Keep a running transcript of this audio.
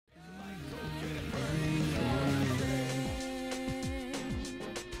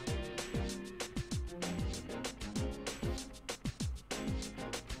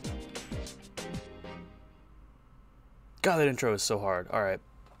God, that intro is so hard. Alright.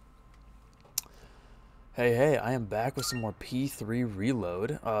 Hey, I am back with some more P3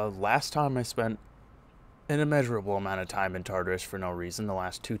 Reload. Last time I spent an immeasurable amount of time in Tartarus for no reason. The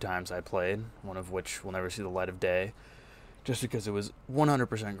last two times I played, one of which will never see the light of day. Just because it was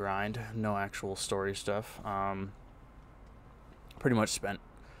 100% grind, no actual story stuff. Pretty much spent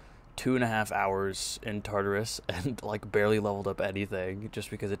 2.5 hours in Tartarus and like barely leveled up anything just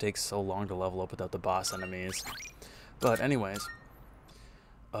because it takes so long to level up without the boss enemies. But anyways,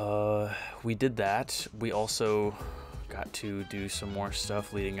 we did that. We also got to do some more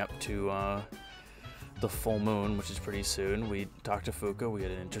stuff leading up to the full moon, which is pretty soon. We talked to Fuka. We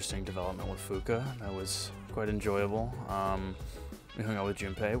had an interesting development with Fuka. That was quite enjoyable. We hung out with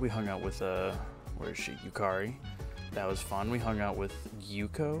Junpei. We hung out with, where is she? Yukari. That was fun. We hung out with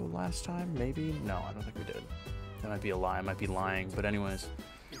Yuko last time, maybe? No, I don't think we did. That might be a lie. I might be lying. But anyways,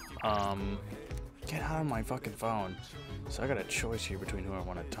 get out of my fucking phone. So I got a choice here between who I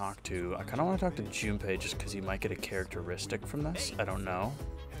want to talk to. I kind of want to talk to Junpei just because he might get a characteristic from this. I don't know.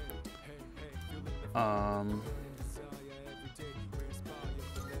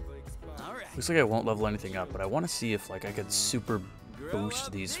 Looks like I won't level anything up, but I want to see if like I could super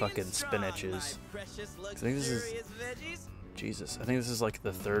boost these fucking spinaches. I think this is Jesus. I think this is like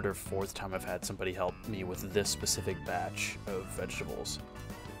the third or fourth time I've had somebody help me with this specific batch of vegetables.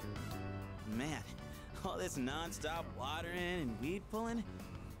 Man, all this non-stop watering and weed pulling,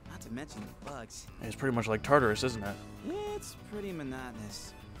 not to mention the bugs. It's pretty much like Tartarus, isn't it? It's pretty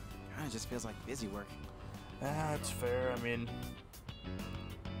monotonous. Kinda just feels like busy work. That's fair. I mean,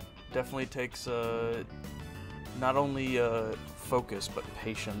 definitely takes not only focus but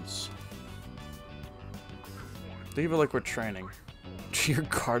patience. Think of it like we're training. You're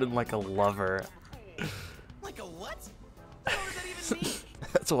guarding like a lover. Like a what? What does that even mean?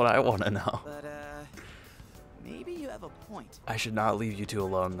 That's what I want to know. But maybe you have a point. I should not leave you two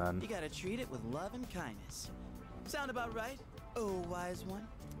alone then. You gotta treat it with love and kindness. Sound about right? Oh, wise one.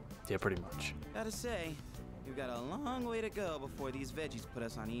 Yeah, pretty much. Gotta say, we've got a long way to go before these veggies put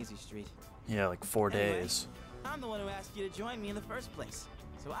us on easy street. Yeah, like 4 Anyway, days. I'm the one who asked you to join me in the first place,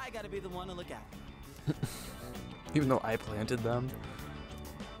 so I gotta be the one to look after them. Even though I planted them.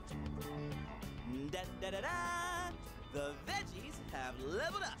 Da da da da! The veggies have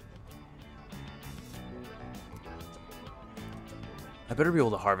leveled up. I better be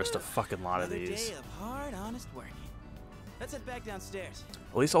able to harvest a fucking lot of Another these. day of hard, honest work. Let's head back downstairs.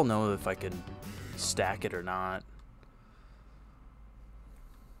 At least I'll know if I can stack it or not.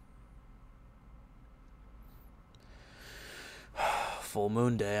 Full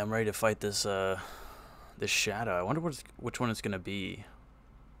moon day. I'm ready to fight this this shadow. I wonder which one it's gonna be.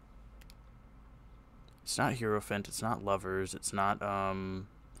 It's not Hierophant. It's not Lovers. It's not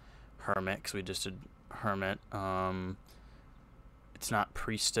Hermit, 'cause we just did Hermit. It's not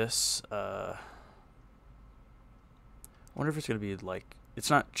Priestess. I wonder if it's gonna be like, it's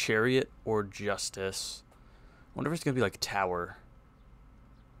not Chariot or Justice. I wonder if it's gonna be like Tower.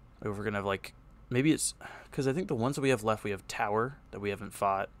 Like if we're gonna have like, maybe it's, because I think the ones that we have left, we have Tower that we haven't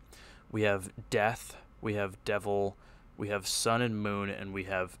fought. We have Death. We have Devil. We have Sun and Moon, and we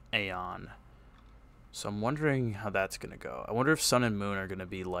have Aeon. So I'm wondering how that's gonna go. I wonder if Sun and Moon are gonna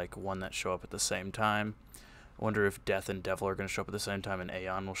be like one that show up at the same time. I wonder if Death and Devil are gonna show up at the same time, and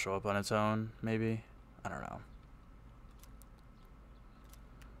Aeon will show up on its own. Maybe. I don't know.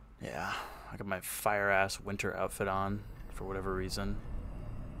 Yeah, I got my fire-ass winter outfit on for whatever reason.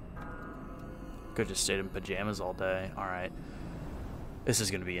 Could've just stayed in pajamas all day. Alright. This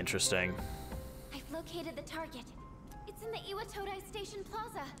is gonna be interesting. I've located the target. It's in the Iwatodai Station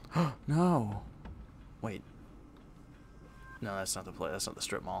Plaza. No. Wait. No, that's not the play. That's not the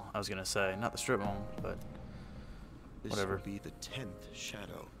strip mall. I was gonna say, not the strip mall, but whatever. This will be the 10th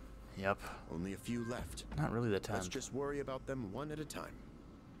shadow. Yep. Only a few left. Not really the 10th. Let's just worry about them one at a time.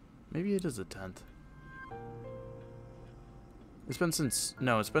 Maybe it is the 10th. It's been since,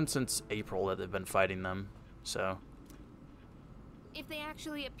 no, it's been since April that they've been fighting them, so. If they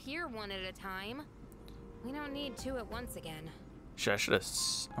actually appear one at a time, we don't need two at once again. Shit, I should have,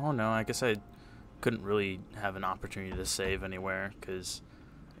 oh no, I guess I couldn't really have an opportunity to save anywhere, because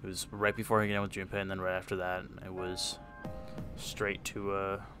it was right before hanging out with Junpei, and then right after that, it was straight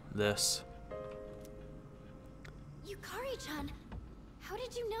to, this. Yukari-chan, how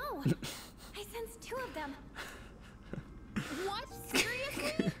did you know? I sensed two of them. What?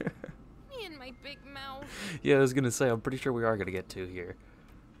 Seriously? Me and my big mouth. Yeah, I was gonna say, I'm pretty sure we are gonna get two here.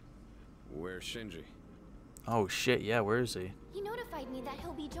 Where's Shinji? Oh shit, yeah, where is he? He notified me that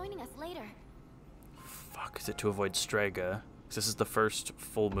he'll be joining us later. Fuck, is it to avoid Strega? 'Cause this is the first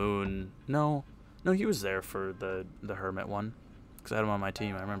full moon. No, No, he was there for the hermit one. Because I had him on my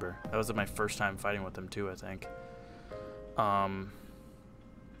team, I remember. That was my first time fighting with him, too, I think.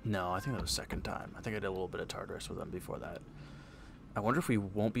 No, I think that was second time. I think I did a little bit of Tartarus with him before that. I wonder if we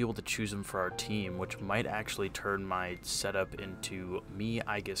won't be able to choose him for our team, which might actually turn my setup into me,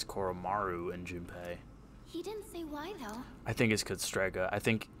 Aigis, Koromaru, and Junpei. He didn't say why, though. I think it's because Strega. I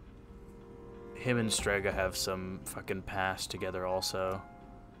think him and Strega have some fucking past together also.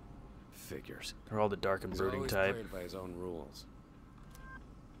 Figures. They're all the dark and brooding type. Played by his own rules.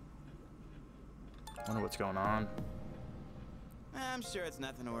 Wonder what's going on. I'm sure it's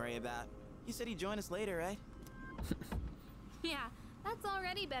nothing to worry about. You said he'd join us later, right? Yeah, that's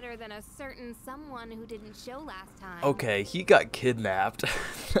already better than a certain someone who didn't show last time. Okay, he got kidnapped.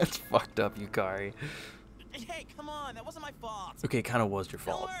 That's fucked up, Yukari. Hey, come on, that wasn't my fault. Okay, it kind of was your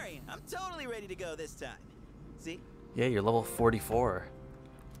Don't fault. worry, I'm totally ready to go this time. See? Yeah, you're level 44.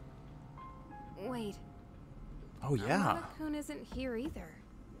 Wait. Oh, yeah. Amada-kun isn't here either.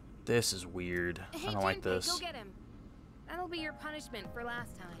 This is weird. Hey, I don't like Junpei, this. go get him. That'll be your punishment for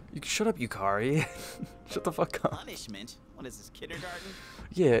last time. You shut up, Yukari. Shut the fuck up. Punishment? What is this, kindergarten?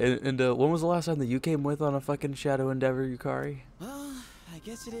 Yeah, and when was the last time that you came with on a fucking Shadow Endeavor, Yukari? Well, I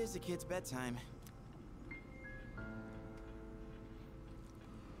guess it is the kid's bedtime.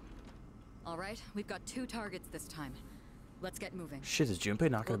 All right, we've got 2 targets this time. Let's get moving. Shit, is Junpei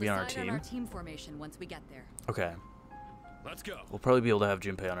not going to be on our We'll decide team? on our team formation once we get there. Okay. Let's go. We'll probably be able to have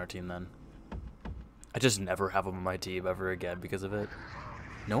Junpei on our team then. I just never have him on my team ever again because of it.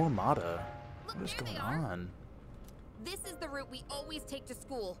 No Amada. Look, What is there going they are. on? This is the route we always take to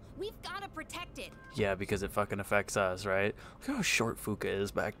school. We've got to protect it. Yeah, because it fucking affects us, right? Look how short Fuka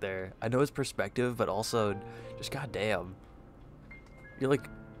is back there. I know it's perspective, but also, just goddamn. You're like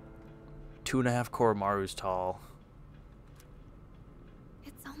 2.5 Koromarus tall.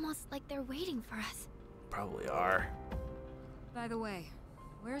 It's almost like they're waiting for us. Probably are. By the way,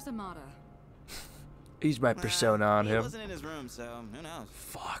 where's Amada? He's my persona on He him. wasn't in his room, so who knows?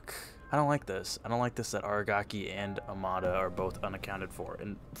 Fuck. I don't like this. I don't like this that Aragaki and Amada are both unaccounted for.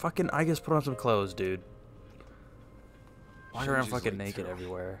 And fucking, I guess put on some clothes, dude. Walk around Shinji's fucking late naked too.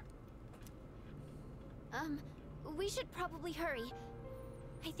 everywhere. We should probably hurry.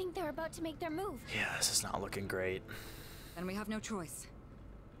 I think they're about to make their move. Yeah, this is not looking great. Then we have no choice.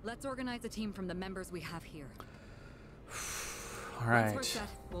 Let's organize a team from the members we have here. Once we're Alright. set,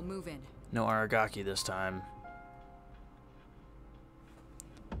 we'll move in. No Aragaki this time.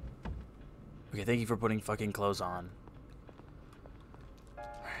 Okay, thank you for putting fucking clothes on.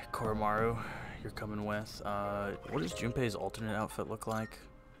 Alright, Koromaru, you're coming with. What does Junpei's alternate outfit look like?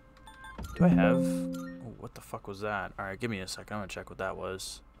 Do I have... Oh, what the fuck was that? Alright, give me a second. I'm gonna check what that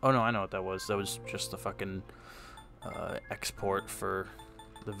was. Oh, no, I know what that was. That was just the fucking export for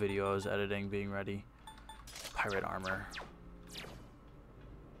the video I was editing being ready. Pirate armor.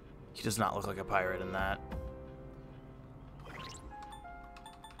 He does not look like a pirate in that.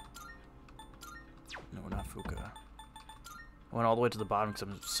 No, not Fuka. I went all the way to the bottom because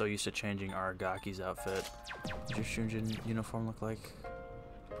I'm so used to changing Aragaki's outfit. What does your Shunjin uniform look like?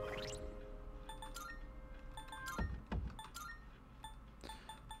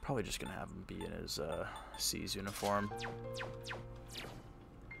 Probably just gonna have him be in his C's uniform.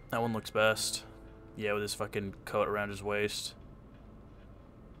 That one looks best. Yeah, with his fucking coat around his waist.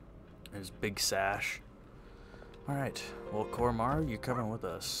 And his big sash. Alright, well, Koromaru, you're coming with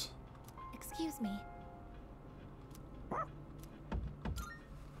us. Excuse me.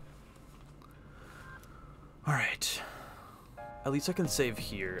 Alright. At least I can save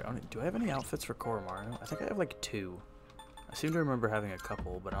here. Do I have any outfits for Koromaru? I think I have like 2. I seem to remember having a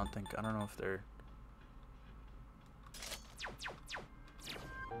couple, but I don't know if they're...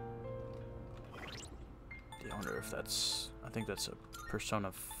 Yeah, I wonder if that's... I think that's a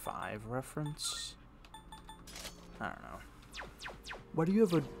Persona 5 reference? I don't know. Why do you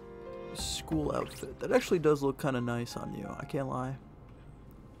have a school outfit? That actually does look kind of nice on you, I can't lie.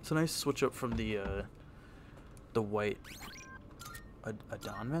 It's a nice switch up from the white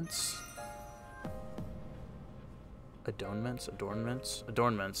adornments?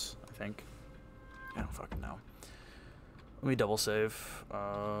 Adornments, I think. I don't fucking know. Let me double save.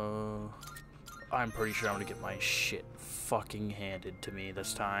 I'm pretty sure I'm gonna get my shit fucking handed to me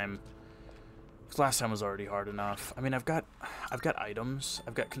this time. 'Cause last time was already hard enough. I mean, I've got items.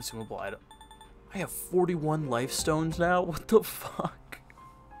 I've got consumable items. I have 41 life stones now? What the fuck?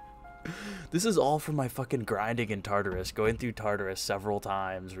 This is all from my fucking grinding in Tartarus, going through Tartarus several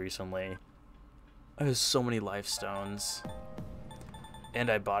times recently. I have so many life stones. And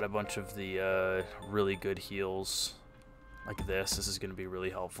I bought a bunch of the really good heals. Like this. This is going to be really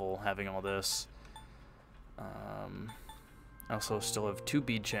helpful, having all this. I also still have 2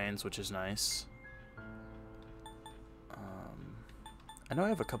 bead chains, which is nice. I know I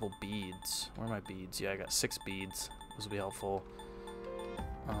have a couple beads. Where are my beads? Yeah, I got 6 beads. Those will be helpful.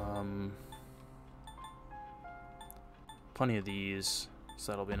 Plenty of these,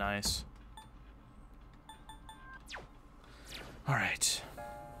 so that'll be nice. Alright.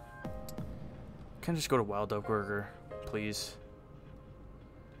 Can I just go to Wild Oak Burger, please?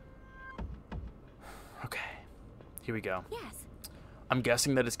 Okay. Here we go. Yes. I'm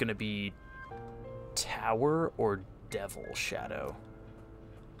guessing that it's going to be Tower or Devil Shadow.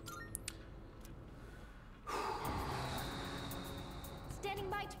 Standing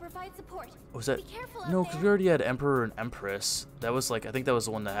by to provide support. Was that? Be careful No, out because there. we already had Emperor and Empress. That was like, I think that was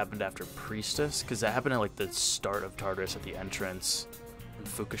the one that happened after Priestess, because that happened at like the start of Tartarus at the entrance, when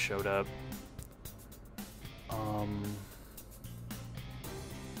Fuka showed up.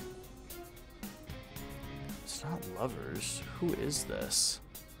 It's not Lovers. Who is this?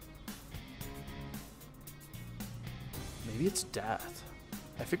 Maybe it's Death.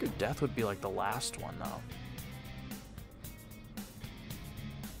 I figured Death would be like the last one though.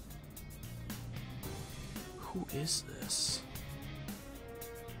 Who is this?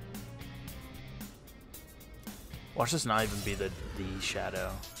 Watch this not even be the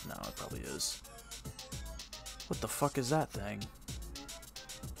shadow. No, it probably is. What the fuck is that thing?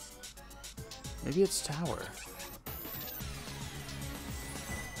 Maybe it's Tower.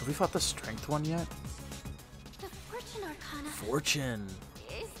 Have we fought the Strength one yet? The Fortune Arcana Fortune!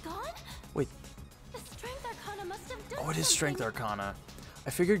 is gone? Wait, The Strength Arcana must have done oh, it is Strength something. Arcana. I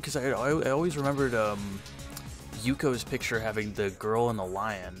figured because I always remembered Yuko's picture having the girl and the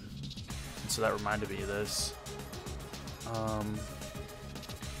lion. And so that reminded me of this.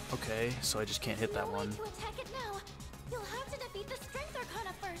 Okay, so I just can't hit that No way one. to attack it now. You'll have to defeat the Strength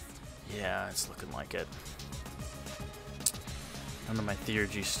Arcana first. Yeah, it's looking like it. None of my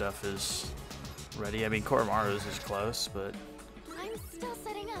theurgy stuff is ready. I mean, Koromaru's is close, but I'm still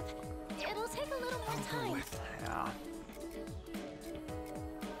setting up. It'll take a little more time. yeah.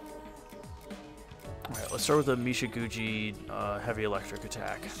 Alright, let's start with the Mishaguji heavy electric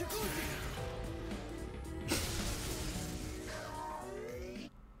attack.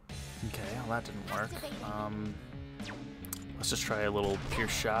 Okay, well that didn't work. Let's just try a little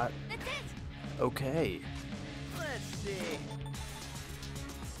pierce shot. That's it. Okay. Let's see.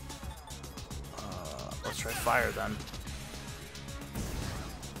 Let's try fire then.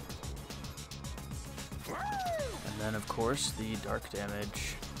 And then of course the dark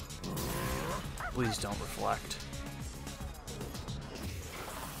damage. Please don't reflect.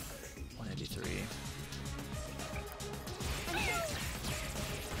 183.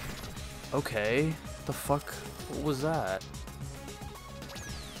 Okay. The fuck? What was that?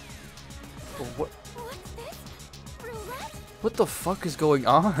 What? What's this? Roulette? What the fuck is going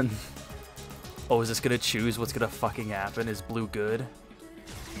on? Oh, is this gonna choose what's gonna fucking happen? Is blue good?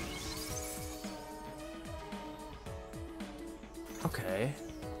 Okay.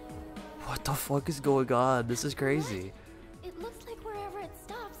 What the fuck is going on? This is crazy. It looks like wherever it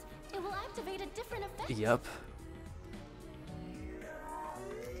stops, it will activate a different effect. Yep.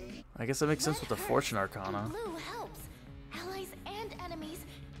 I guess that makes sense with the Red Fortune hurts, and Arcana. blue helps. Allies and enemies.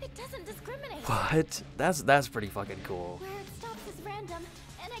 It doesn't discriminate. What? That's pretty fucking cool. Where it stops is random,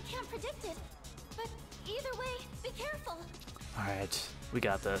 and I can't predict it. But either way, be careful. Alright, we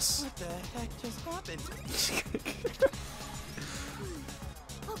got this. What the heck just happened?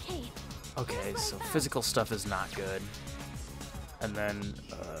 Okay. Okay, Here's what I so found. physical stuff is not good. And then,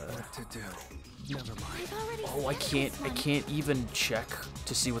 What to do? Never mind. I've already oh, I scanned can't, this I one. can't even check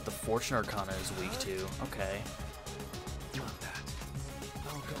to see what the Fortune Arcana is weak to. Okay, Not that.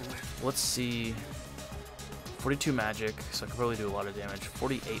 I'll go with. let's see. 42 magic, so I can probably do a lot of damage.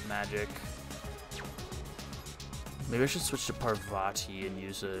 48 magic. Maybe I should switch to Parvati and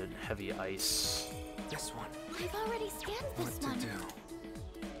use a heavy ice. This one. I've already scanned this What to one. do?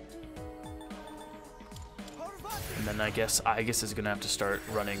 And then I guess is gonna have to start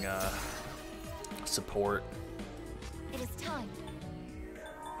running support. It is time.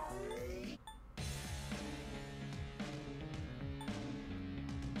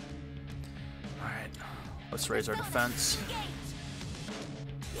 Alright, let's raise our defense.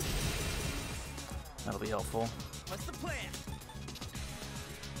 That'll be helpful. What's the plan?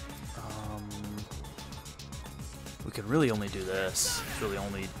 We could really only do this. There's really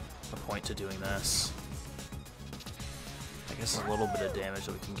only a point to doing this. I guess a little bit of damage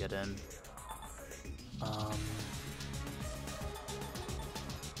that we can get in.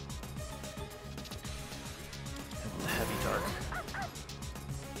 The heavy dark.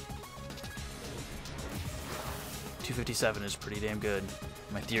 257 is pretty damn good.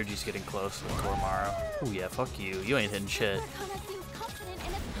 My Theurgy's getting close with Koromaru. Oh yeah, fuck you. You ain't hitting shit. Arcana seems confident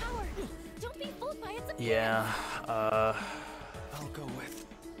in its power. Don't be fooled by its appearance. Yeah, I'll go with.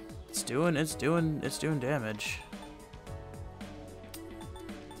 it's doing damage.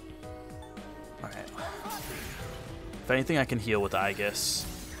 Alright. If anything, I can heal with Aegis.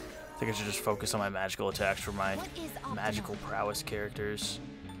 I think I should just focus on my magical attacks for my What is optimal? magical prowess characters.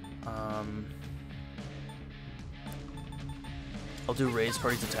 I'll do Raise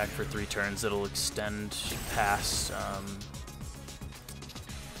Party's attack for 3 turns. It'll extend past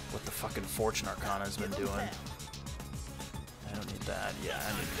what the fucking Fortune Arcana's been doing. I don't need that. Yeah,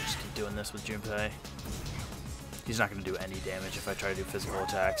 I need to just keep doing this with Junpei. He's not going to do any damage if I try to do physical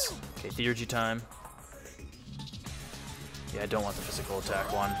attacks. Okay, Theurgy time. Yeah, I don't want the physical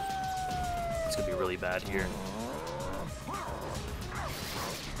attack one. It's going to be really bad here.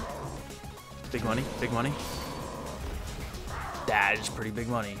 Big money, big money. That is pretty big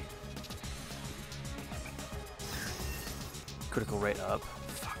money. Critical rate up.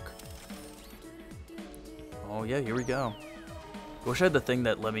 Fuck. Oh yeah, here we go. I wish I had the thing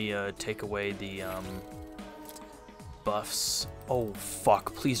that let me take away the buffs. Oh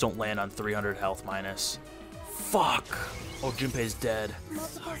fuck, please don't land on 300 health minus. Fuck! Oh, Junpei's dead.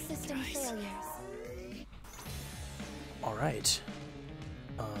 Multiple system failures. Alright.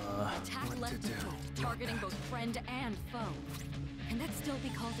 Attack What left to do? control, targeting both friend and foe. Can that still be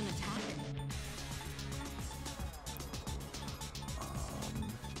called an attack?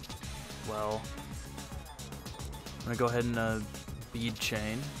 Well, I'm gonna go ahead and bead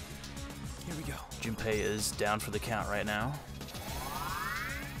chain. Here we go. Junpei is down for the count right now.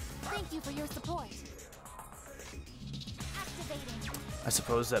 Thank you for your support. Activating. I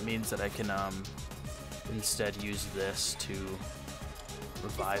suppose that means that I can instead use this to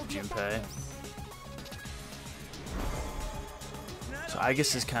revive Junpei. So I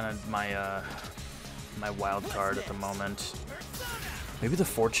guess is kind of my my wild card at the moment. Maybe the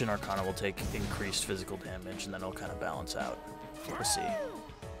Fortune Arcana will take increased physical damage and then it'll kind of balance out. We'll see.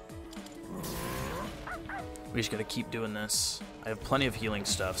 We just gotta keep doing this. I have plenty of healing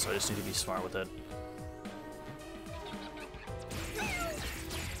stuff, so I just need to be smart with it.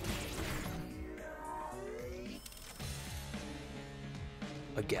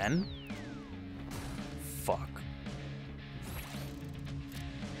 Again? Fuck.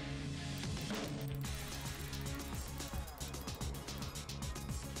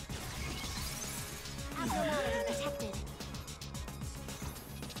 Abnormality detected.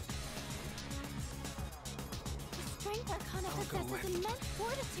 The strength Arcana possesses immense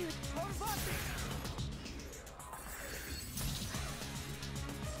fortitude.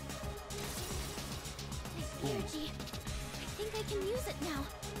 My energy. I think I can use it now.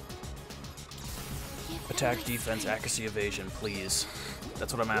 Give them Attack, my defense, strength. accuracy, evasion, please.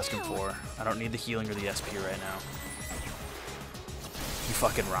 That's what I'm asking for. I don't need the healing or the SP right now. You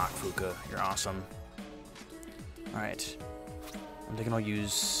fucking rock, Fuka. You're awesome. Alright. I'm thinking I'll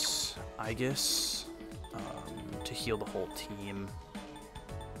use Aegis to heal the whole team.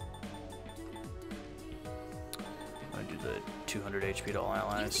 I'm gonna do the 200 HP to all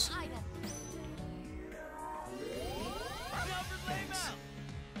allies. Using item.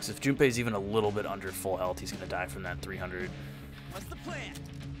 Because if Junpei's even a little bit under full health, he's gonna die from that 300. What's the plan?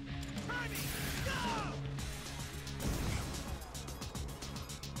 Timing, go!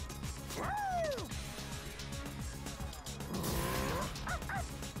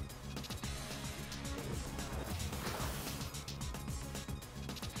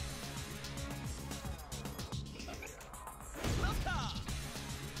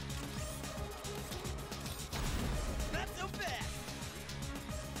 Not so fast.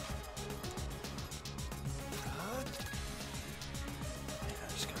 Yeah,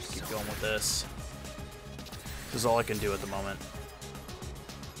 just gotta keep going with this. This is all I can do at the moment.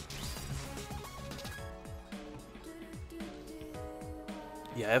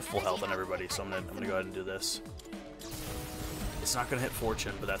 Yeah, I have full health on everybody, so I'm gonna go ahead and do this. It's not gonna hit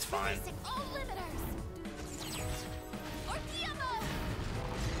Fortune, but that's fine. Releasing all limiters. Ortiamo!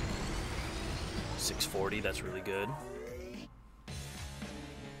 640, that's really good.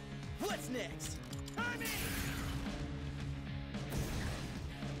 What's next? Timing.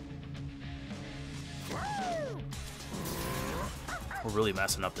 We're really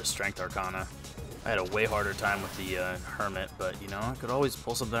messing up this Strength Arcana. I had a way harder time with the Hermit, but you know, I could always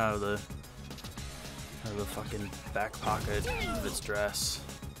pull something out of the fucking back pocket of its dress.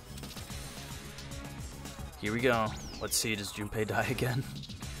 Here we go. Let's see, does Junpei die again?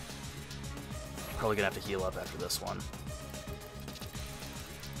 Probably gonna have to heal up after this one.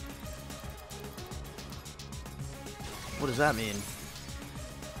 What does that mean?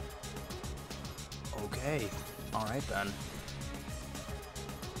 Okay. Alright then.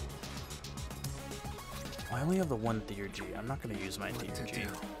 I only have the one Theurgy. I'm not going to use my Theurgy.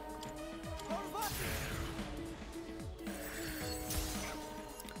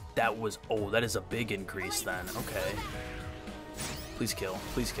 That was... Oh, that is a big increase then. Okay. Please kill.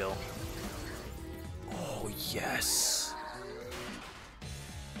 Please kill. Oh, yes.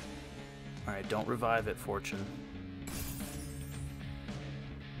 Alright, don't revive it, Fortune.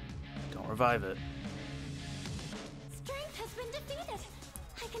 Don't revive it. Strength has been defeated.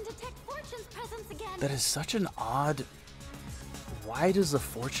 I can detect Fortune's presence again. That is such an odd... Why does the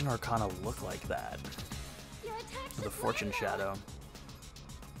Fortune Arcana look like that? Your attacks The should Fortune land now. Shadow.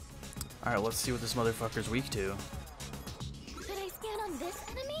 Alright, let's see what this motherfucker's weak to. Should I scan on this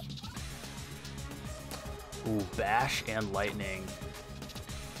enemy? Ooh, Bash and Lightning.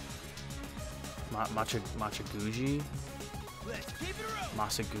 Machaguchi? Let's keep it rolling.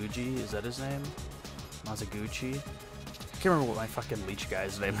 Masaguchi, is that his name? Masaguchi? I can't remember what my fucking leech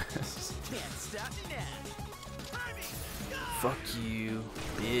guy's name is. Can't stop me now. Harvey, go! Fuck you,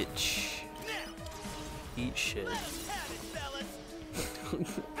 bitch. Now, Eat shit. let's have it, fellas.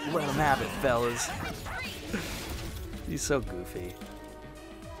 Let him have it, fellas. He's so goofy.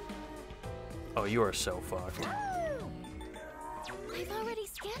 Oh, you are so fucked. I've already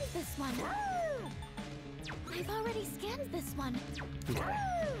scanned this one. I've already scanned this one. Okay.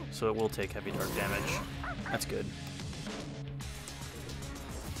 So it will take heavy dark damage. That's good.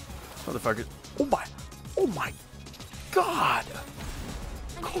 Motherfucker. Oh my. Oh my god.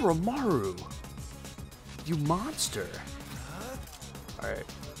 Koromaru. You monster. Alright.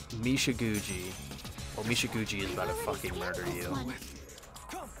 Mishaguchi. Well, Mishaguchi is about to fucking murder you.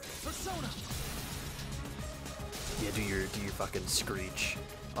 Come, Persona. Yeah, do your fucking screech.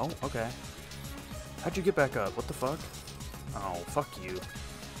 Oh, okay. How'd you get back up? What the fuck? Oh, fuck you.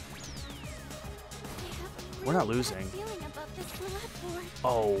 We're not losing.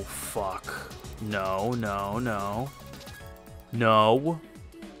 Oh, fuck. No, no, no. No.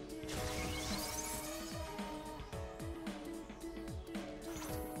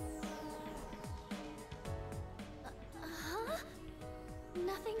 Huh?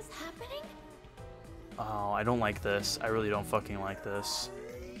 Nothing's happening? Oh, I don't like this. I really don't fucking like this.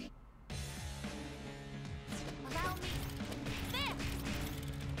 Allow me. There!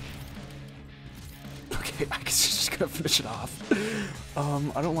 Okay, I guess you're just gonna finish it off.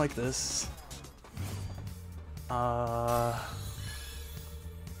 I don't like this.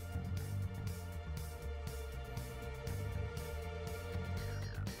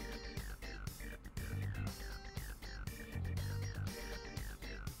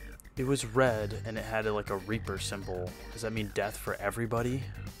 It was red and it had like a Reaper symbol. Does that mean death for everybody?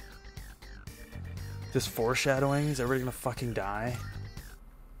 This foreshadowing? Is everybody gonna fucking die?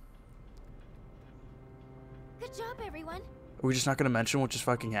 Good job, everyone. Are we just not gonna mention what just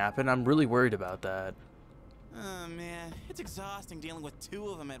fucking happened? I'm really worried about that. Oh man, it's exhausting dealing with two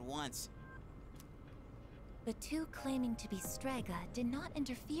of them at once. The two claiming to be Strega did not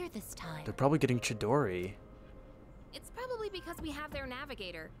interfere this time. They're probably getting Chidori. It's probably because we have their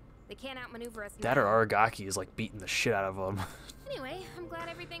navigator. They can't outmaneuver us That now. or Aragaki is like beating the shit out of them. Anyway, I'm glad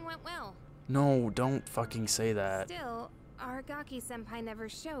everything went well. No, don't fucking say that. Still, Aragaki-senpai never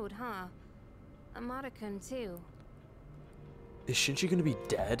showed, huh? Amada-kun, too. Is Shinji gonna be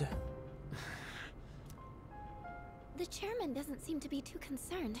dead? The chairman doesn't seem to be too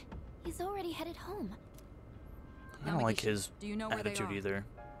concerned. He's already headed home. I don't like his Do you know where they attitude are? either.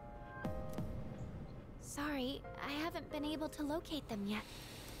 Sorry, I haven't been able to locate them yet.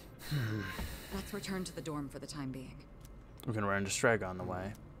 Let's return to the dorm for the time being. We're gonna run into Strega on the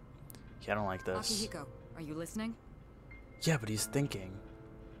way. Yeah, I don't like this. Akihiko, are you listening? Yeah, but he's thinking.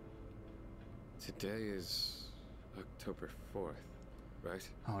 Today is October 4th, right?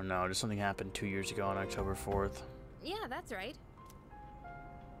 Oh no, just something happened 2 years ago on October 4th. Yeah, that's right.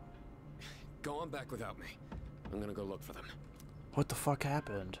 Go on back without me. I'm gonna go look for them. What the fuck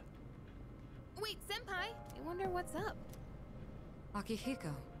happened? Wait, senpai! I wonder what's up.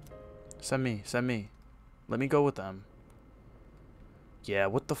 Akihiko, Send me. Let me go with them. Yeah,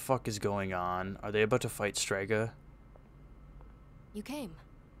 what the fuck is going on? Are they about to fight Strega? You came,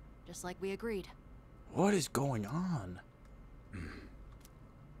 just like we agreed. What is going on?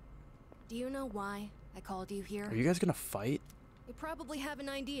 Do you know why I called you here? Are you guys gonna fight? You probably have an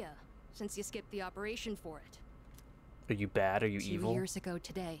idea, since you skipped the operation for it. Are you bad? Are you 2 evil? years ago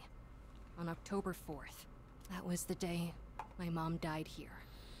today, on October 4th, that was the day my mom died here.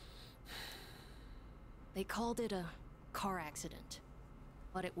 They called it a car accident,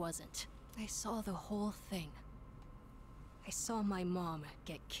 but it wasn't. I saw the whole thing. I saw my mom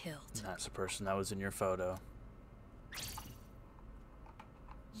get killed. That's the person that was in your photo.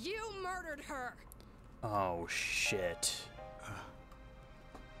 You murdered her! Oh, shit.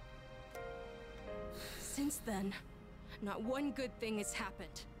 Since then, not one good thing has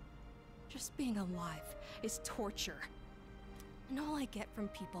happened. Just being alive is torture. And all I get from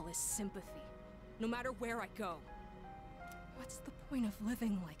people is sympathy, no matter where I go. What's the point of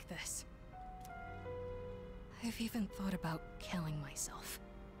living like this? I've even thought about killing myself.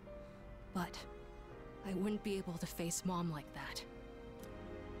 But I wouldn't be able to face Mom like that.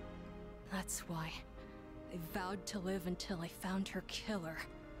 That's why I vowed to live until I found her killer.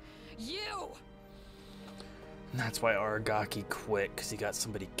 You! And that's why Aragaki quit, because he got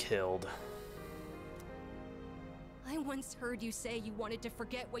somebody killed. I once heard you say you wanted to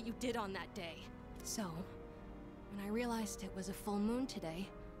forget what you did on that day. So, when I realized it was a full moon today,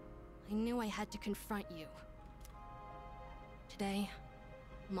 I knew I had to confront you. Today,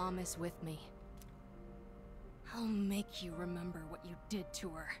 Mom is with me. I'll make you remember what you did to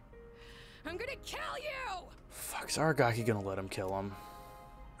her. I'm gonna kill you! Fuck, is Aragaki gonna let him kill him?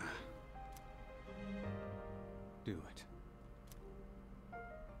 Do it.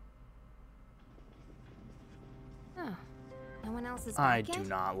 Oh, no one else is I back do yet?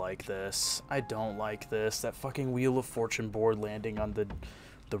 not like this. I don't like this. That fucking Wheel of Fortune board landing on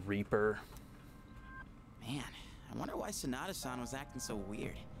the Reaper. Man, I wonder why Sonata-san was acting so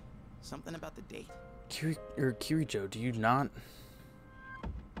weird. Something about the date. Kirijo, do you not?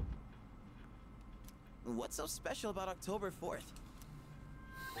 What's so special about October 4th?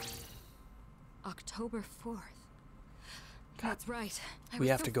 October 4th. That's right. We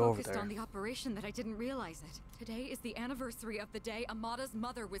have to go over focused there. on the operation that I didn't realize it. Today is the anniversary of the day Amada's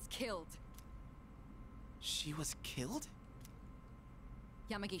mother was killed. She was killed?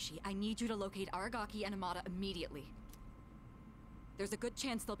 Yamagishi, I need you to locate Aragaki and Amada immediately. There's a good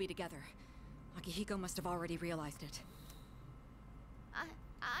chance they'll be together. Akihiko must have already realized it.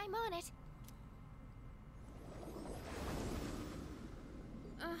 I'm on it.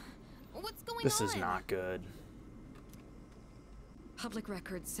 What's going on? This is not good. Public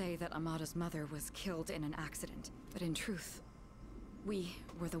records say that Amada's mother was killed in an accident, but in truth, we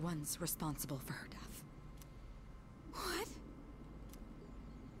were the ones responsible for her death. What?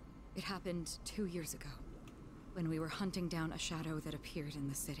 It happened 2 years ago, when we were hunting down a shadow that appeared in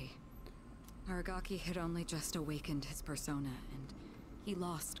the city. Aragaki had only just awakened his persona, and he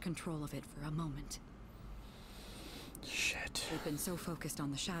lost control of it for a moment. Shit. We'd been so focused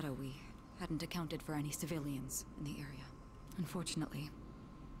on the shadow, we hadn't accounted for any civilians in the area. Unfortunately,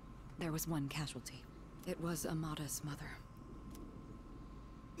 there was one casualty. It was Amada's mother.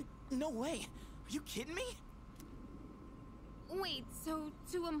 No way! Are you kidding me? Wait, so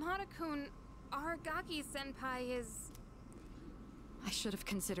to Amada-kun, Aragaki-senpai is... I should have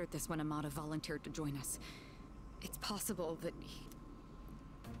considered this when Amada volunteered to join us. It's possible that he...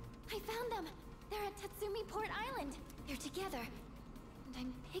 I found them. They're at Tatsumi Port Island. They're together. And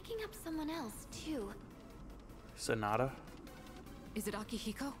I'm picking up someone else, too. Sonata? Is it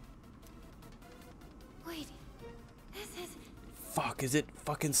Akihiko? Wait, this is... Fuck, is it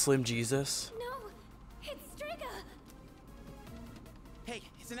fucking Slim Jesus? No, it's Striga! Hey,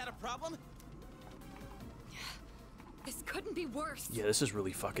 isn't that a problem? This couldn't be worse. Yeah, this is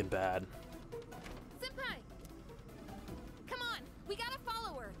really fucking bad. Senpai! Come on, we gotta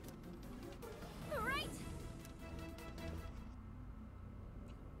follow her. Right!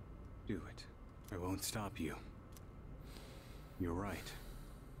 Do it. I won't stop you. You're right.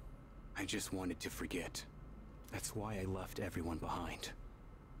 I just wanted to forget. That's why I left everyone behind.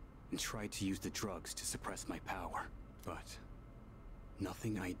 And tried to use the drugs to suppress my power. But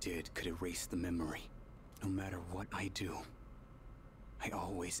nothing I did could erase the memory. No matter what I do, I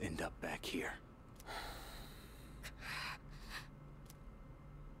always end up back here.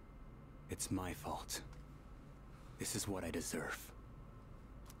 It's my fault. This is what I deserve.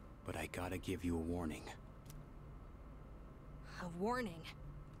 But I gotta give you a warning. A warning.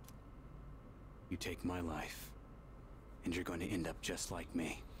 You take my life, and you're going to end up just like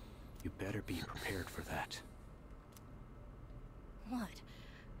me. You better be prepared for that. What?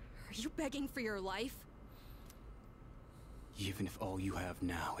 Are you begging for your life? Even if all you have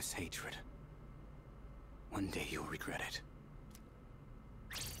now is hatred, one day you'll regret it.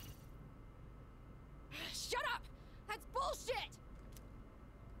 Shut up! That's bullshit!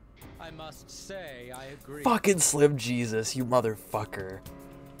 I must say, I agree. Fucking Slim Jesus, you motherfucker.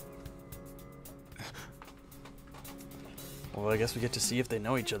 Well, I guess we get to see if they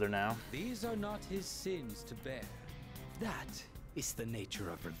know each other now. These are not his sins to bear. That is the nature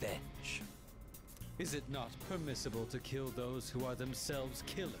of revenge. Is it not permissible to kill those who are themselves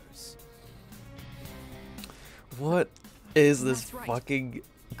killers? What is this That's right. fucking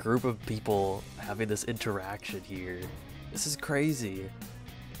group of people having this interaction here? This is crazy.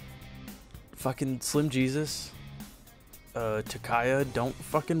 Fucking Slim Jesus, Takaya, don't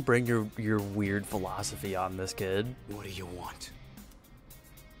fucking bring your weird philosophy on this kid. What do you want?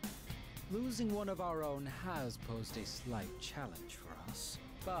 Losing one of our own has posed a slight challenge for us,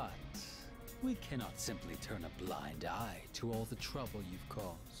 but we cannot simply turn a blind eye to all the trouble you've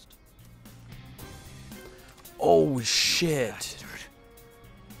caused. Oh shit! Bastard.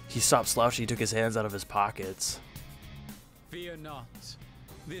 He stopped slouching. He took his hands out of his pockets. Fear not.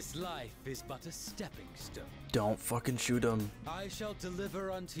 This life is but a stepping stone. Don't fucking shoot him. I shall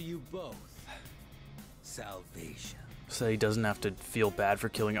deliver unto you both salvation. So that he doesn't have to feel bad for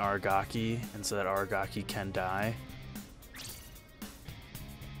killing Aragaki, and so that Aragaki can die.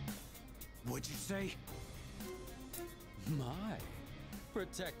 What'd you say? My,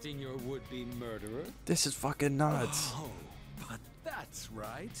 protecting your would-be murderer? This is fucking nuts. Oh, but that's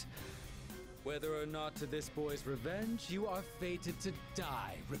right. Whether or not to this boy's revenge, you are fated to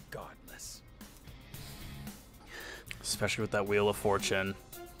die regardless. Especially with that Wheel of Fortune.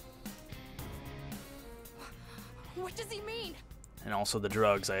 What does he mean? And also the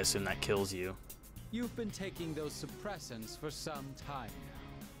drugs, I assume that kills you. You've been taking those suppressants for some time now.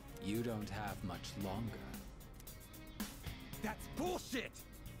 You don't have much longer. That's bullshit!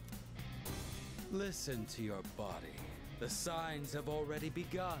 Listen to your body. The signs have already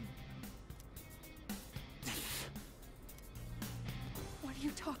begun. What are you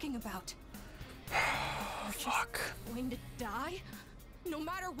talking about? Fuck. Going to die? No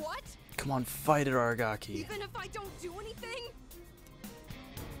matter what? Come on, fight it, Aragaki. Even if I don't do anything?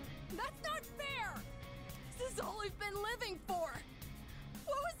 That's not fair! This is all I've been living for!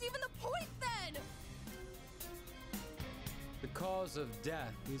 What was even the point then? The cause of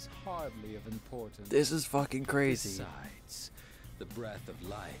death is hardly of importance. This is fucking crazy. Besides, the breath of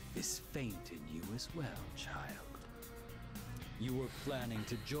life is faint in you as well, child. You were planning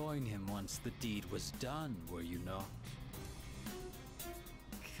to join him once the deed was done, were you not?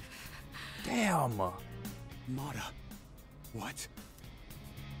 Damn. Mata. What?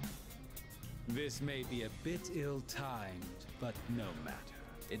 This may be a bit ill-timed, but no matter.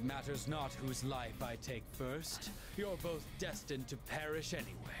 It matters not whose life I take first. You're both destined to perish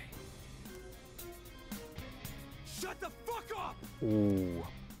anyway. Shut the fuck up! Ooh.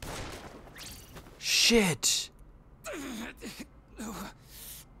 Shit.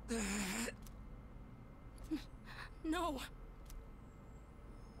 No.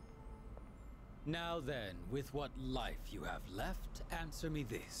 Now then, with what life you have left, answer me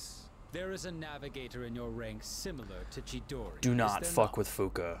this. There is a navigator in your ranks similar to Chidori. Do is not there fuck with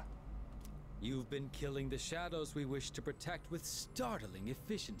Fuka. You've been killing the shadows we wish to protect with startling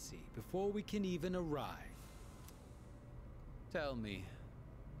efficiency before we can even arrive. Tell me,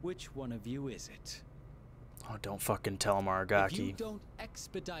 which one of you is it? Oh, don't fucking tell him, If you Aragaki. don't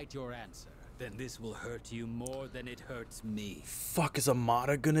expedite your answer, then this will hurt you more than it hurts me. Fuck, is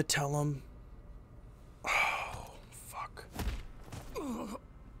Amada gonna tell him? Oh, fuck.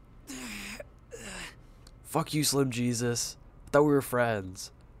 Fuck you, Slim Jesus. I thought we were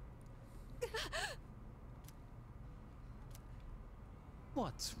friends.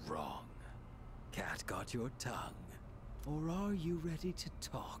 What's wrong? Cat got your tongue? Or are you ready to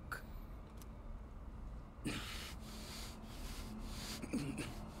talk?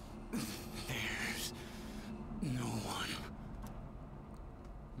 There's no one.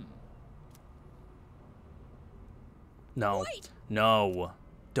 No. Wait! No.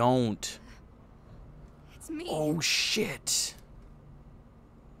 Don't. It's me. Oh, shit.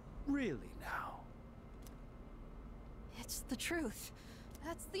 Really now? It's the truth.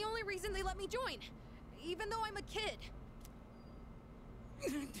 That's the only reason they let me join. Even though I'm a kid.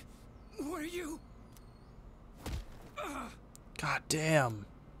 What are you? God damn.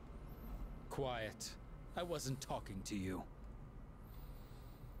 Quiet. I wasn't talking to you.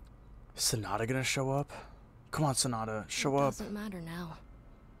 Sonata gonna show up? Come on, Sonata, show It up. doesn't matter now.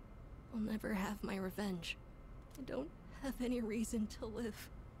 I'll never have my revenge. I don't have any reason to live.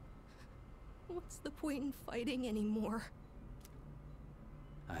 What's the point in fighting anymore?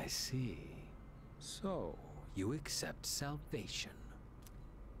 I see. So, you accept salvation.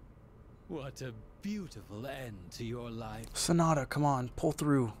 What a beautiful end to your life. Sonata, come on, pull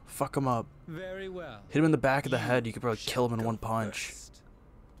through. Fuck him up. Very well. Hit him in the back of the head, you could probably kill him in Go one punch. first.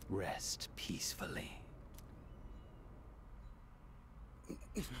 Rest peacefully.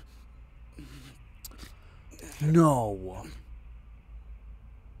 No.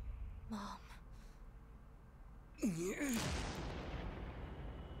 Mom,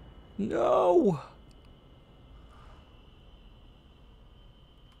 No!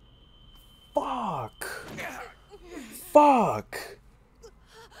 Fuck! Fuck!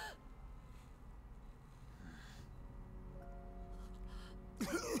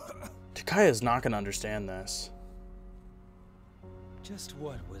 Takaya is not gonna understand this. Just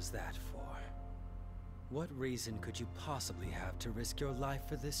what was that for? What reason could you possibly have to risk your life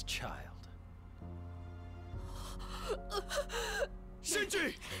for this child?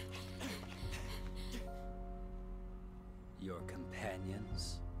 Shinji! Your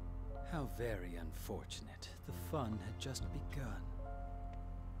companions? How very unfortunate. The fun had just begun.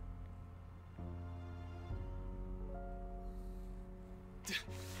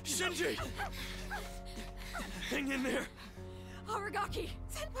 Shinji! Hang in there! Aragaki!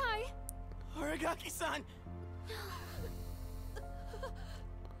 Senpai! Aragaki-san!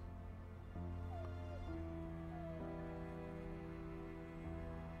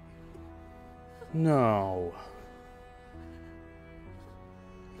 No.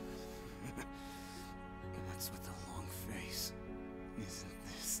 What's with the long face? Isn't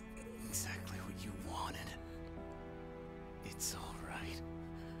this exactly what you wanted? It's all right.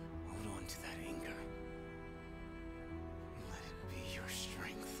 Hold on to that anger. Let it be your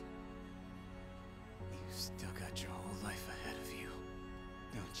strength. You've still got your whole life ahead of you,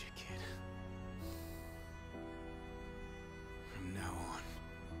 don't you, kid? From now on,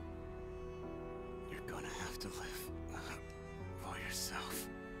 you're gonna have to live for yourself.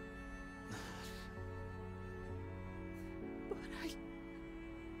 But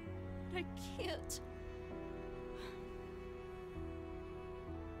I can't.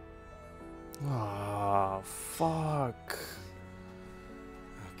 Ah, fuck.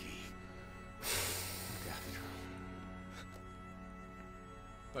 Okay. Look after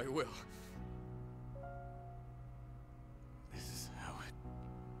him. I will. This is how it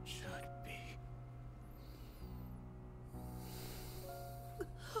should be.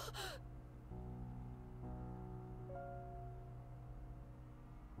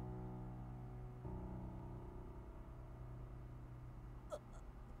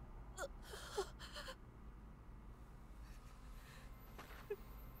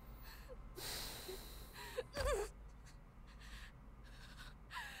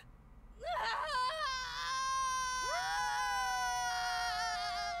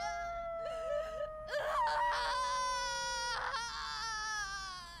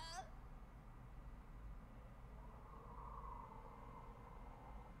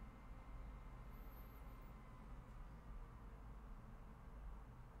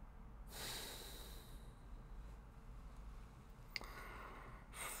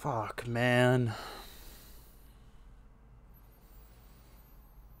 Fuck, man.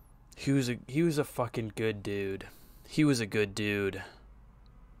 He was a fucking good dude. He was a good dude.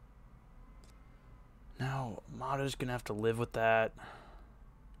 Now, Mata's gonna have to live with that.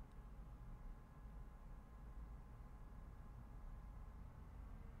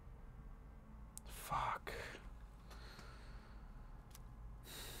 Fuck.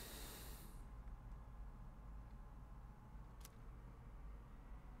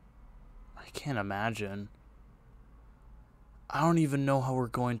 I can't imagine. I don't even know how we're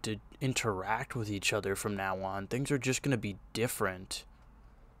going to interact with each other from now on. Things are just going to be different.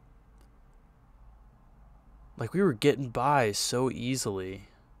 Like, we were getting by so easily.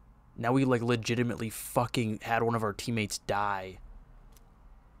 Now we, like, legitimately fucking had one of our teammates die.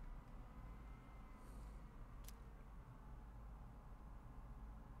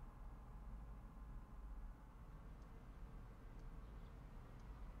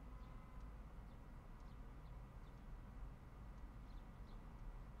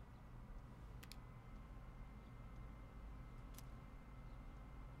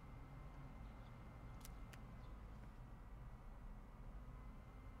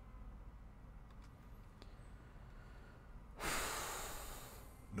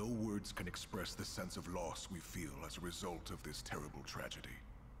 No words can express the sense of loss we feel as a result of this terrible tragedy.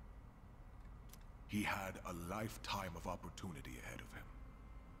 He had a lifetime of opportunity ahead of him.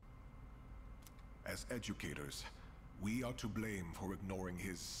 As educators, we are to blame for ignoring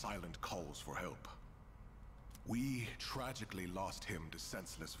his silent calls for help. We tragically lost him to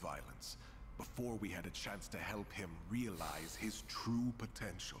senseless violence before we had a chance to help him realize his true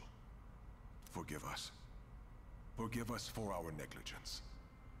potential. Forgive us. Forgive us for our negligence.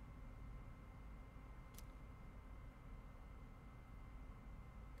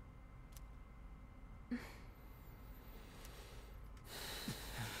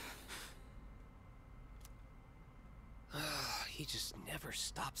 He just never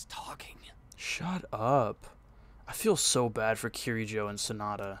stops talking. Shut up. I feel so bad for Kirijo and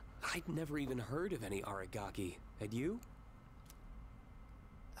Sonata. I'd never even heard of any Aragaki. Had you?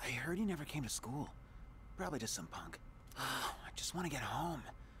 I heard he never came to school. Probably just some punk. I just want to get home.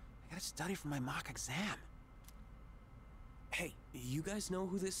 I gotta study for my mock exam. Hey, you guys know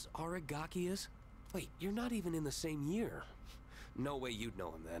who this Aragaki is? Wait, you're not even in the same year. No way you'd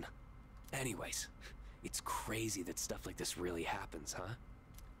know him then. Anyways, it's crazy that stuff like this really happens, huh?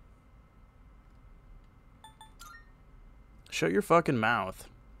 Shut your fucking mouth.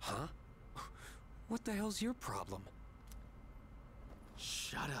 Huh? What the hell's your problem?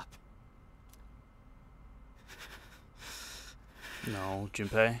 Shut up. No,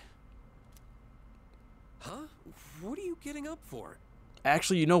 Junpei. Huh? What are you getting up for?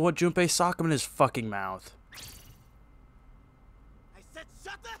 Actually, you know what, Junpei? Sock him in his fucking mouth. I said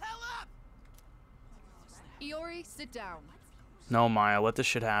shut the hell up! Iori, sit down. No, Maya, let this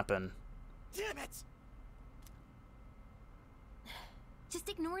shit happen. Damn it! Just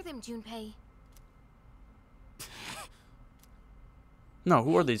ignore them, Junpei. No,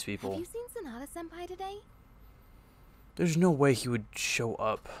 who are these Have people? you seen Sonata-senpai today? There's no way he would show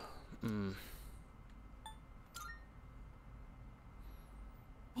up.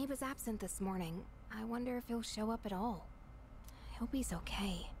 He was absent this morning. I wonder if he'll show up at all. I hope he's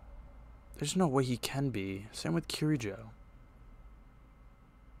okay. There's no way he can be. Same with Kirijo.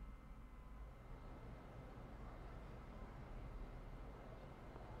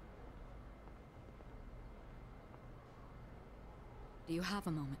 Do you have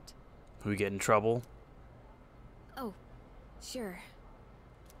a moment? We get in trouble? Oh, sure.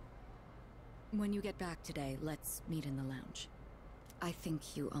 When you get back today, let's meet in the lounge. I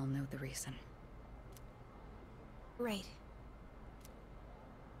think you all know the reason. Right.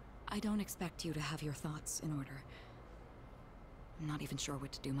 I don't expect you to have your thoughts in order. I'm not even sure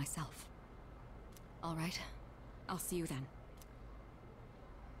what to do myself. All right, I'll see you then.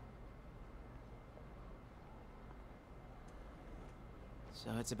 So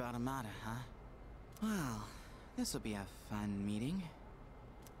it's about Amada, huh? Well, this'll be a fun meeting.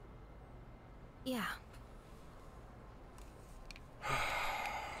 Yeah.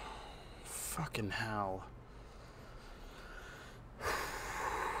 Fucking hell.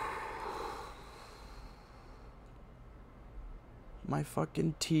 My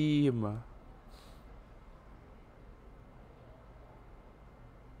fucking team.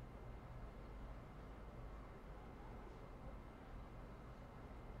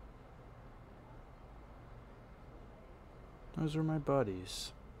 Those are my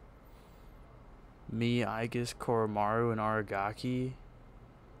buddies. Me, Aigis, Koromaru, and Aragaki.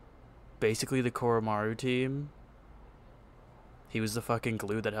 Basically the Koromaru team. He was the fucking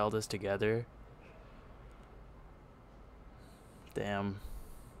glue that held us together. Damn.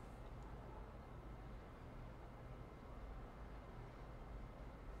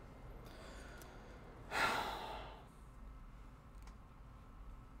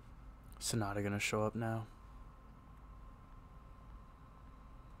 Sonata gonna show up now?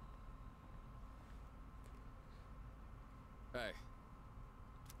 Hey.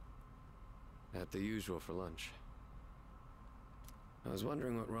 At the usual for lunch. I was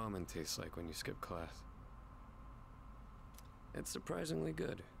wondering what ramen tastes like when you skip class. It's surprisingly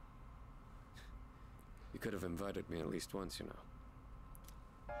good. You could have invited me at least once, you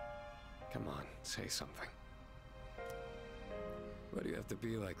know. Come on, say something. Why do you have to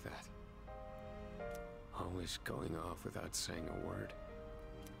be like that? Always going off without saying a word.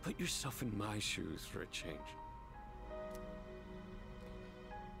 Put yourself in my shoes for a change.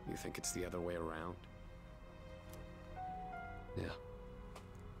 You think it's the other way around? Yeah,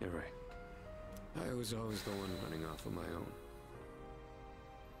 you're right. I was always the one running off on my own.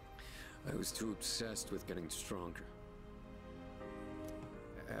 I was too obsessed with getting stronger.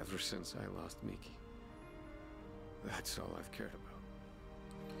 Ever since I lost Miki. That's all I've cared about.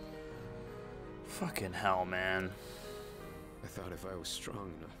 Fucking hell, man. I thought if I was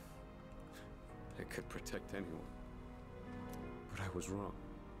strong enough, I could protect anyone. But I was wrong.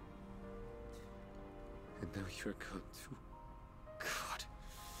 And now you're gone too. God.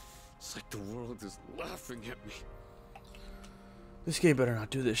 It's like the world is laughing at me. This game better not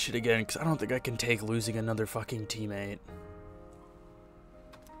do this shit again, because I don't think I can take losing another fucking teammate.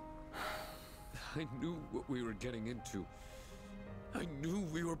 I knew what we were getting into. I knew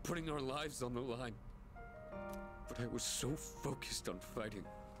we were putting our lives on the line. But I was so focused on fighting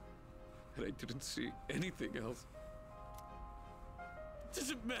that I didn't see anything else. It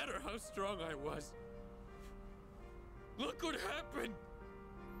doesn't matter how strong I was. Look what happened!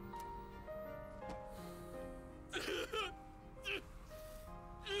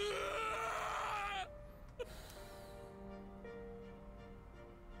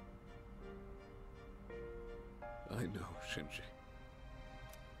 I know, Shinji.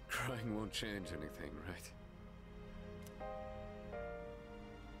 Crying won't change anything, right?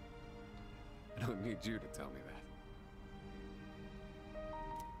 I don't need you to tell me that.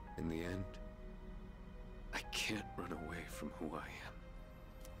 In the end, I can't run away from who I am.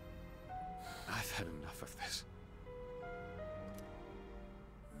 I've had enough of this.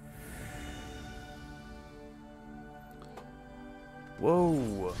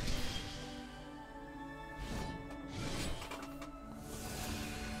 Whoa.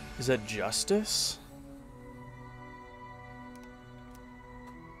 Is that justice?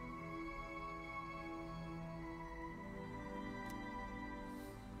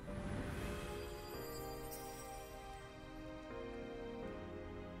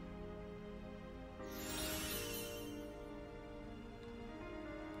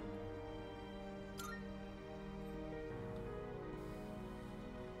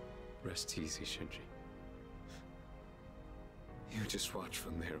 Rest easy, Shinji. You just watch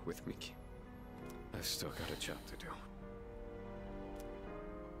from there with Miki. I've still got a job to do.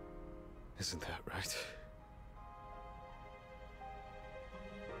 Isn't that right?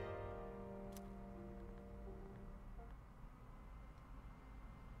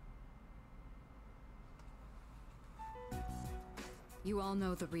 You all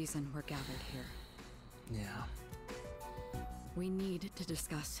know the reason we're gathered here. Yeah. We need to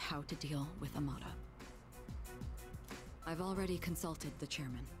discuss how to deal with Amada. I've already consulted the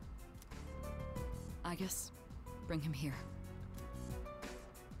chairman. I guess bring him here.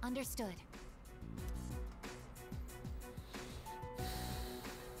 Understood.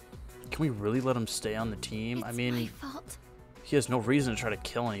 Can we really let him stay on the team? It's I mean, my fault. he has no reason to try to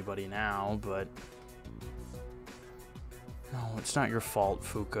kill anybody now, but... No, it's not your fault,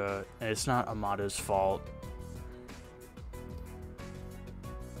 Fuka. And it's not Amada's fault.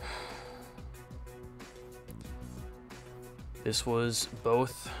 This was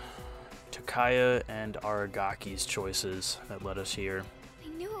both Takaya and Aragaki's choices that led us here. I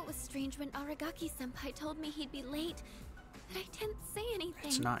knew it was strange when Aragaki-senpai told me he'd be late, but I didn't say anything.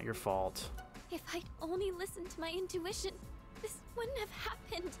 It's not your fault. If I'd only listened to my intuition, this wouldn't have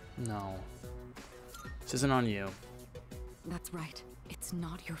happened. No. This isn't on you. That's right. It's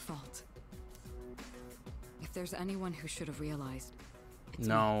not your fault. If there's anyone who should have realized, it's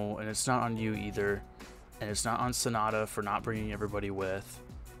No, and it's not on you either. And it's not on Sonata for not bringing everybody with.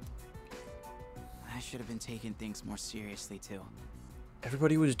 I should have been taking things more seriously, too.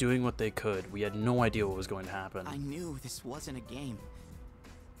 Everybody was doing what they could. We had no idea what was going to happen. I knew this wasn't a game.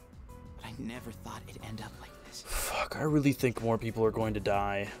 But I never thought it'd end up like this. Fuck, I really think more people are going to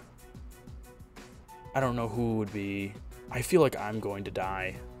die. I don't know who would be. I feel like I'm going to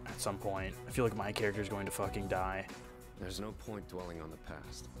die at some point. I feel like my character's going to fucking die. There's no point dwelling on the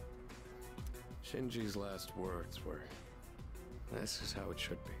past. Shinji's last words were, "This is how it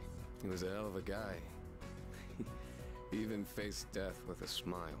should be." He was a hell of a guy. He even faced death with a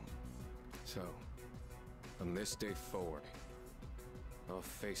smile. So, from this day forward, I'll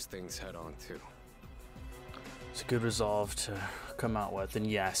face things head on too. It's a good resolve to come out with. And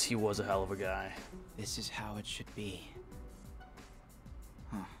yes, he was a hell of a guy. This is how it should be.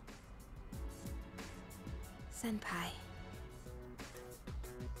 Huh. Senpai.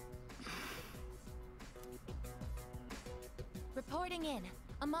 Reporting in.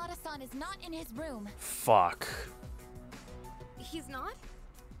 Amada-san is not in his room. Fuck. He's not?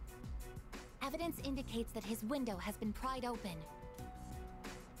 Evidence indicates that his window has been pried open.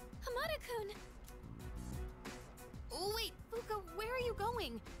 Amada-kun! Oh, wait, Fuka, where are you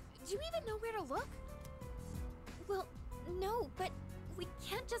going? Do you even know where to look? Well, no, but we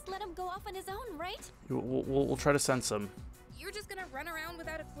can't just let him go off on his own, right? We'll try to sense him. You're just gonna run around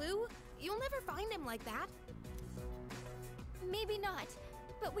without a clue? You'll never find him like that. Maybe not,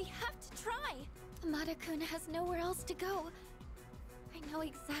 but we have to try. Amada-kun has nowhere else to go. I know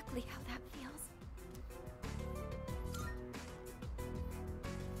exactly how that feels.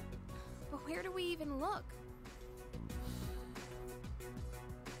 But where do we even look?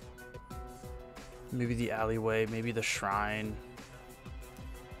 Maybe the alleyway, maybe the shrine.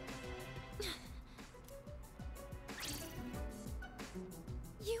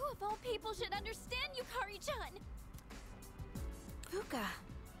 You, of all people, should understand Yukari-chan! Fuka.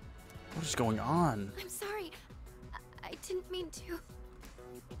 What is going on? I'm sorry. I didn't mean to.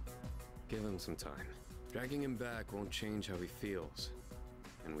 Give him some time. Dragging him back won't change how he feels.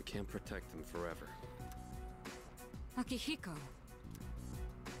 And we can't protect him forever. Akihiko.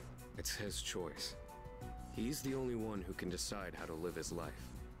 It's his choice. He's the only one who can decide how to live his life.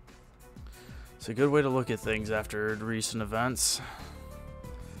 It's a good way to look at things after recent events.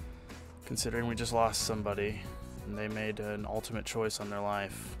 Considering we just lost somebody. and they made an ultimate choice on their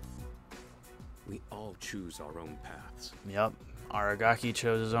life. We all choose our own paths. Yep, Aragaki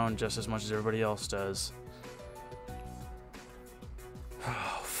chose his own just as much as everybody else does.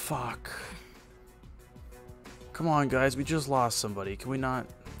 Oh, fuck. Come on, guys, we just lost somebody. Can we not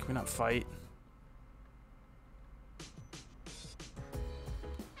fight?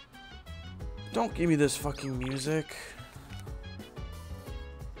 Don't give me this fucking music.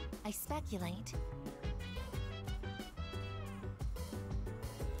 I speculate.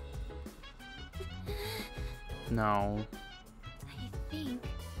 No. I think.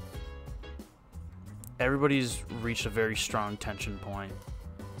 Everybody's reached a very strong tension point.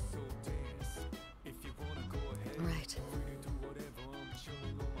 Right.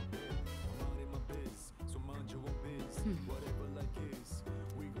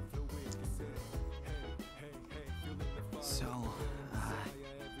 So,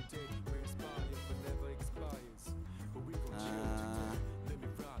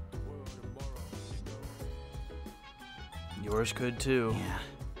 Yours could too. yeah.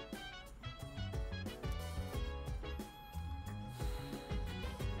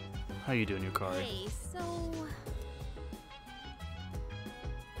 How you doing, Yukari? Hey, so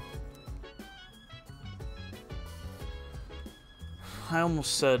I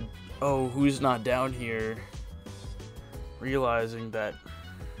almost said, oh, who's not down here? Realizing that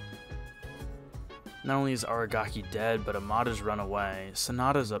not only is Aragaki dead, but Amada's run away.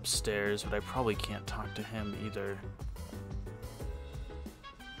 Sonata's upstairs, but I probably can't talk to him either.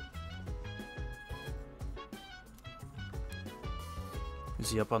 Is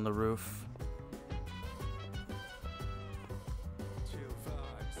he up on the roof?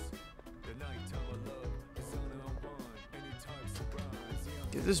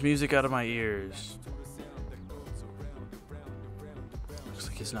 Get this music out of my ears. Looks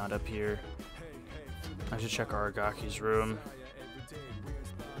like he's not up here. I should check Aragaki's room.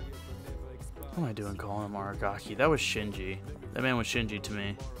 What am I doing calling him Aragaki? That was Shinji. That man was Shinji to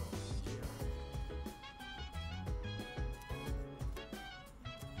me.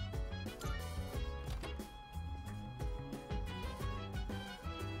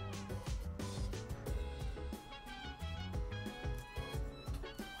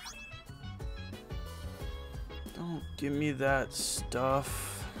 Don't give me that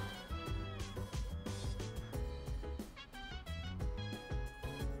stuff.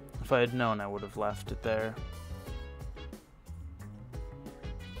 If I had known, I would have left it there.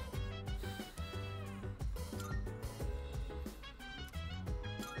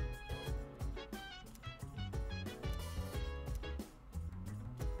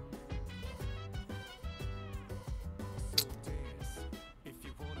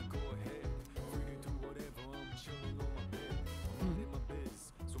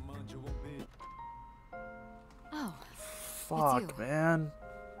 Oh, Fuck, man.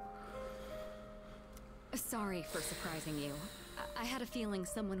 sorry for surprising you. I had a feeling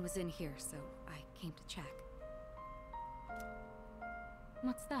someone was in here, so I came to check.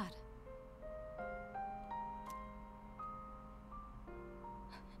 What's that?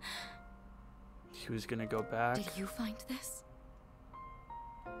 He was gonna go back. Did you find this?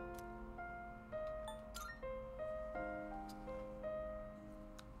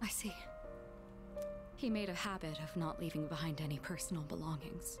 I see. He made a habit of not leaving behind any personal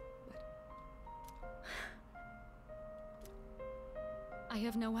belongings, but... I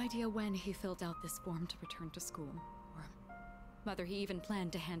have no idea when he filled out this form to return to school, or whether he even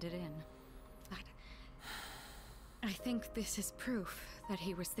planned to hand it in. But I think this is proof that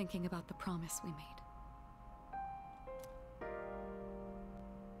he was thinking about the promise we made.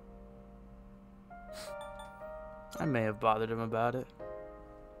 I may have bothered him about it.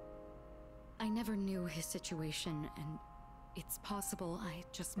 I never knew his situation, and it's possible I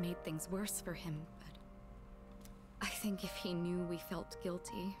just made things worse for him, but I think if he knew we felt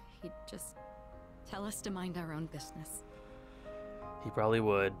guilty, he'd just tell us to mind our own business. He probably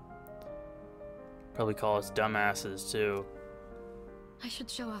would. Probably call us dumbasses, too. I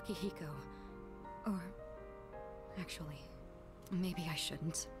should show Akihiko. Or... actually, maybe I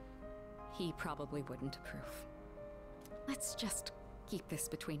shouldn't. He probably wouldn't approve. Let's just keep this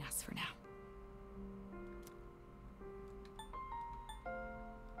between us for now.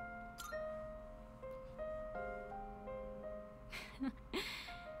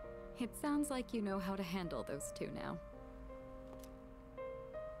 It sounds like you know how to handle those two now.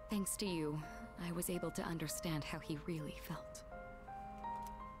 Thanks to you, I was able to understand how he really felt.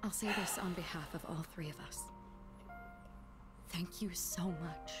 I'll say this on behalf of all three of us. Thank you so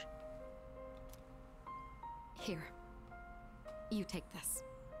much. Here. You take this.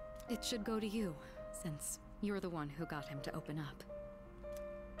 It should go to you, since You're the one who got him to open up.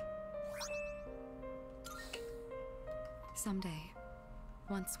 Someday,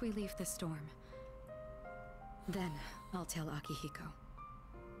 once we leave the storm, then I'll tell Akihiko.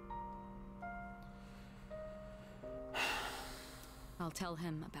 I'll tell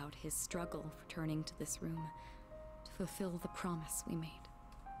him about his struggle returning to this room to fulfill the promise we made.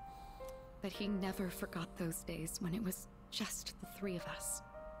 But he never forgot those days when it was just the three of us.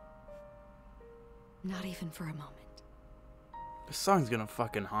 Not even for a moment. This song's gonna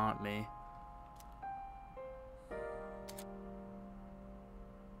fucking haunt me.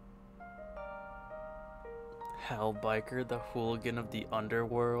 Hellbiker, the hooligan of the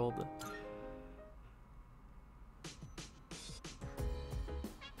underworld.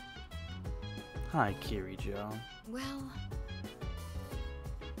 Hi, Kirijo. Well...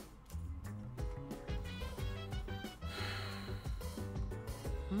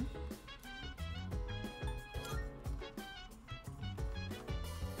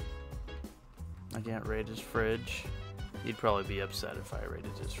 I can't raid his fridge. He'd probably be upset if I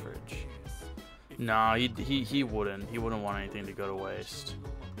raided his fridge. No, he wouldn't. He wouldn't want anything to go to waste.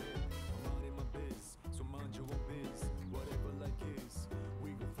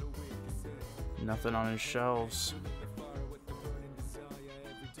 Nothing on his shelves.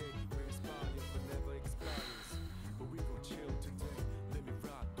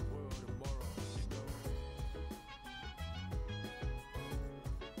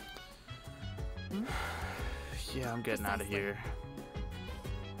 Yeah, I'm getting out of here.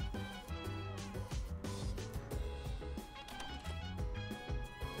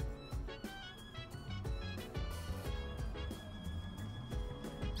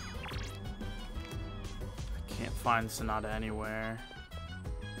 I can't find Sonata anywhere.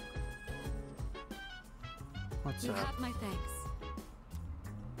 What's You up? have my thanks.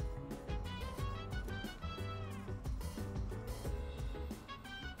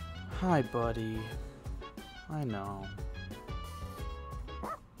 Hi, buddy. I know.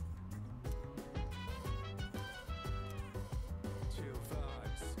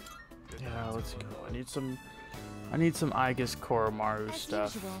 Yeah, let's go. I need some Aigis Koromaru As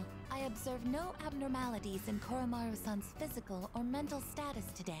stuff. usual, I observe no abnormalities in Koromaru-san's physical or mental status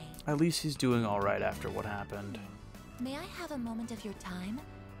today. At least he's doing alright after what happened. May I have a moment of your time?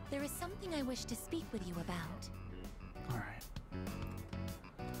 There is something I wish to speak with you about. Alright.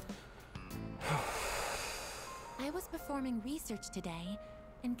 I was performing research today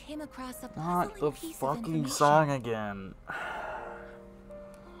and came across a Not puzzling the piece of fucking information. song again.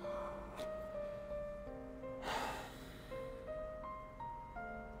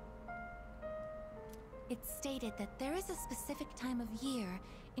 It stated that there is a specific time of year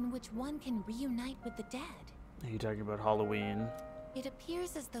in which one can reunite with the dead. Are you talking about Halloween? It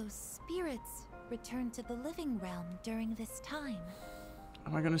appears as though spirits return to the living realm during this time.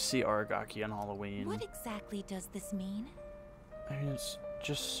 Am I gonna see Aragaki on Halloween? What exactly does this mean? I mean, it's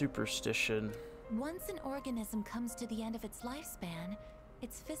just superstition. Once an organism comes to the end of its lifespan,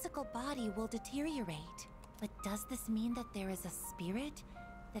 its physical body will deteriorate. But does this mean that there is a spirit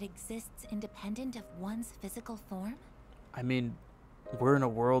that exists independent of one's physical form? I mean, we're in a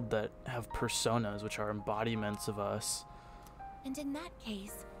world that have personas, which are embodiments of us. And in that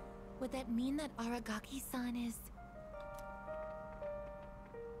case, would that mean that Aragaki-san is...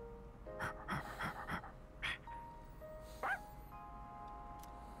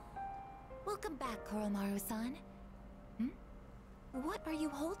 Welcome back, Koromaru-san. What are you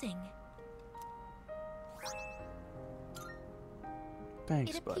holding?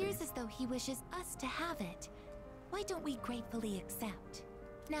 Thanks, It buddy. appears as though he wishes us to have it. Why don't we gratefully accept?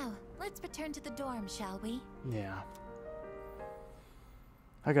 Now, let's return to the dorm, shall we? Yeah.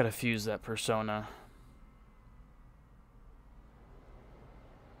 I gotta fuse that persona.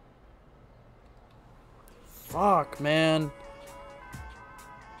 Fuck, man.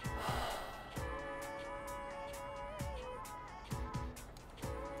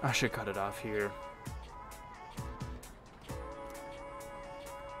 I should cut it off here.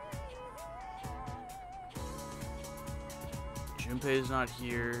 Junpei's not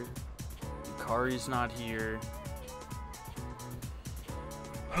here. Yukari's not here.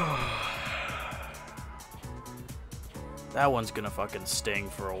 That one's gonna fucking sting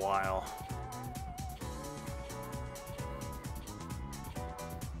for a while.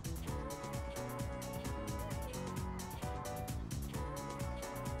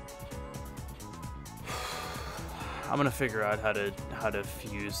 I'm gonna figure out how to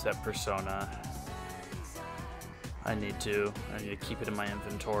fuse that persona. I need to keep it in my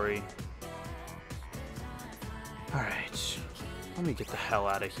inventory. Alright. Let me get the hell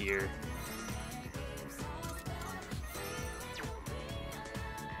out of here.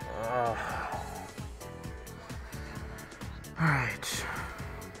 Alright.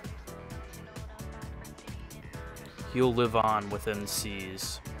 He'll live on within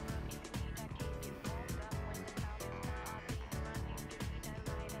seas.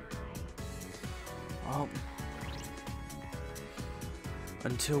 Well,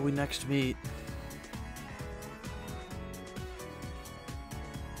 until we next meet.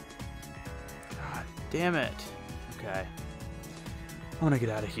 God damn it. Okay. I'm gonna get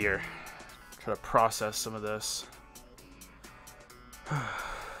out of here. Try to process some of this. I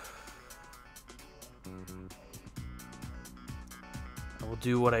will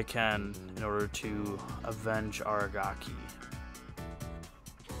do what I can in order to avenge Aragaki.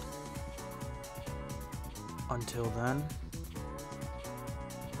 Until then.